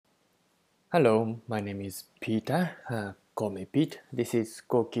Hello, my name is Peter. Call me Pete. This is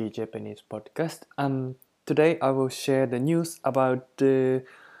Koki Japanese podcast. Today I will share the news about the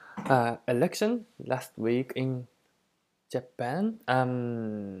election last week in Japan.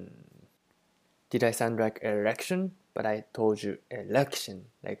 Did I sound like election? But I told you election,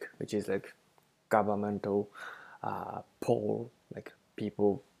 which is like governmental poll, like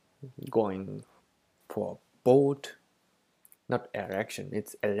people going for vote. Not election,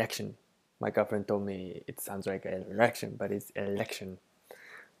 it's election. My girlfriend told me it sounds like election, but it's election.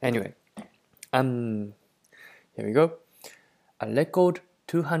 Anyway, um, here we go. A record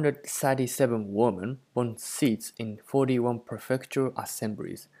 237 women won seats in 41 prefectural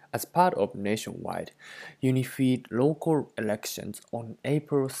assemblies as part of nationwide unified local elections on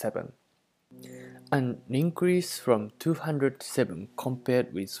April 7, an increase from 207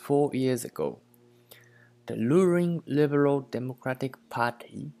 compared with 4 years ago. The ruling Liberal Democratic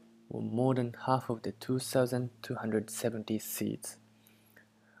Party won more than half of the 2,270 seats.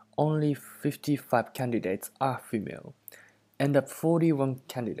 Only 55 candidates are female, and 41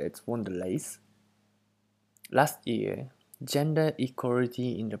 candidates won the race. Last year, gender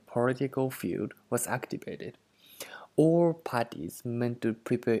equality in the political field was activated. All parties meant to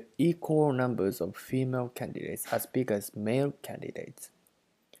prepare equal numbers of female candidates as big as male candidates.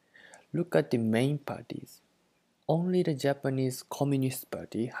 Look at the main parties. Only the Japanese Communist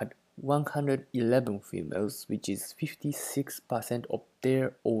Party had 111 females, which is 56% of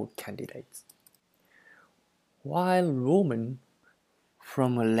their all candidates. While women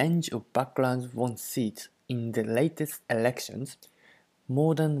from a range of backgrounds won seats in the latest elections,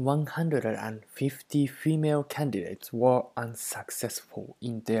 more than 150 female candidates were unsuccessful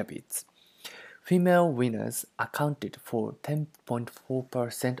in their bids. Female winners accounted for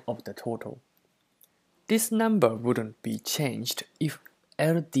 10.4% of the total. This number wouldn't be changed if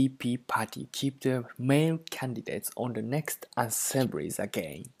LDP party keep the male candidates on the next assemblies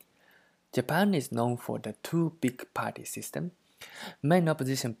again. Japan is known for the two big party system. Main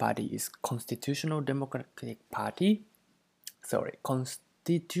opposition party is Constitutional Democratic Party,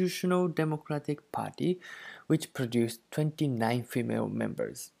 which produced 29 female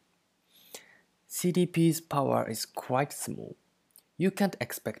members. CDP's power is quite small. You can't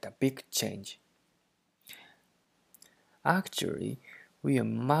expect a big change. Actually, we are a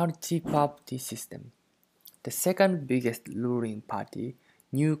multi-party system. The second biggest ruling party,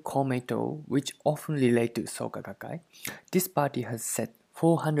 New Komeito, which often relate to Soka Gakkai, this party has set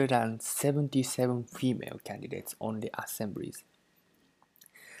 477 female candidates on the assemblies.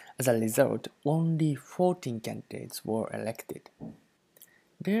 As a result, only 14 candidates were elected.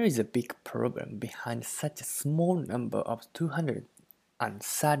 There is a big problem behind such a small number of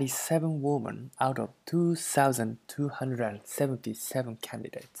 237 women out of 2,277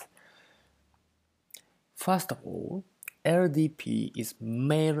 candidates. First of all, LDP is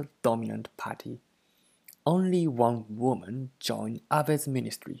male-dominant party. Only one woman joined Abe's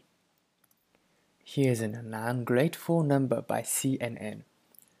ministry. Here's an ungrateful number by CNN.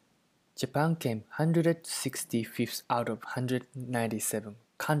 Japan came 165th out of 197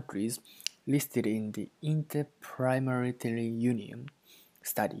 countries listed in the Inter-Parliamentary Union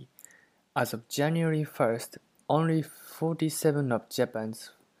study. As of January 1st, only 47 of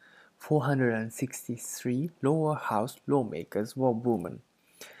Japan's 463 lower house lawmakers were women,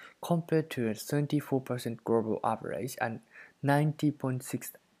 compared to a 24% global average and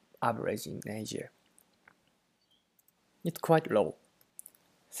 90.6% average in Asia. It's quite low.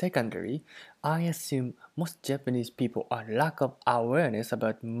 Secondly, I assume most Japanese people are lack of awareness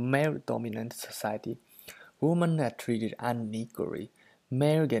about male-dominant society. Women are treated unequally.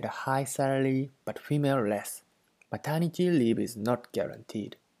 Male get a high salary, but female less. Maternity leave is not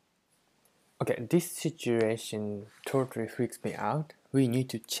guaranteed. Okay, this situation totally freaks me out. We need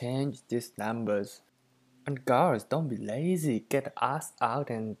to change these numbers. And girls, don't be lazy. Get ass out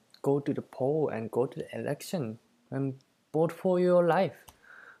and go to the poll and go to the election and vote for your life.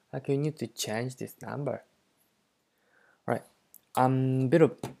 Like you need to change this number. Right. Bit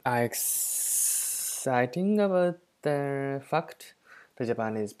of exciting about the fact that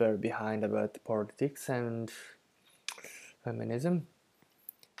Japan is very behind about politics and feminism.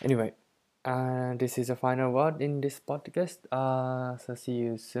 Anyway, this is a final word in this podcast. So see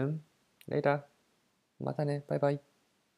you soon. Later. またね。バイバイ。